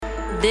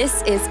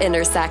This is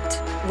Intersect,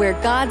 where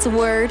God's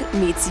Word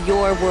meets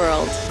your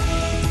world.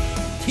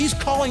 He's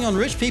calling on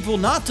rich people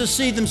not to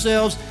see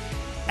themselves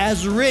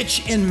as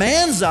rich in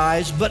man's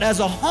eyes, but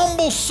as a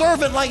humble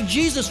servant like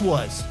Jesus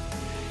was.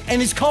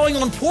 And he's calling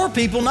on poor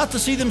people not to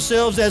see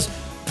themselves as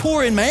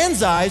poor in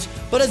man's eyes,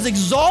 but as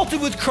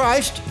exalted with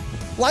Christ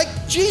like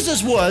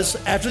Jesus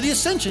was after the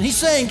ascension. He's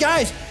saying,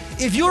 guys,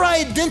 if your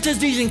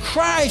identity is in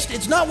Christ,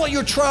 it's not what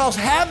your trials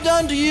have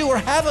done to you or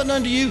haven't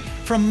done to you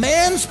from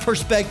man's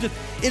perspective.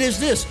 It is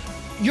this: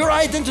 your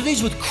identity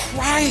is with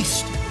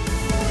Christ.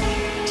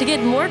 To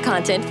get more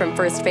content from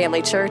First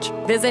Family Church,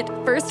 visit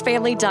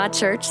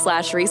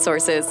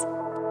firstfamily.church/resources.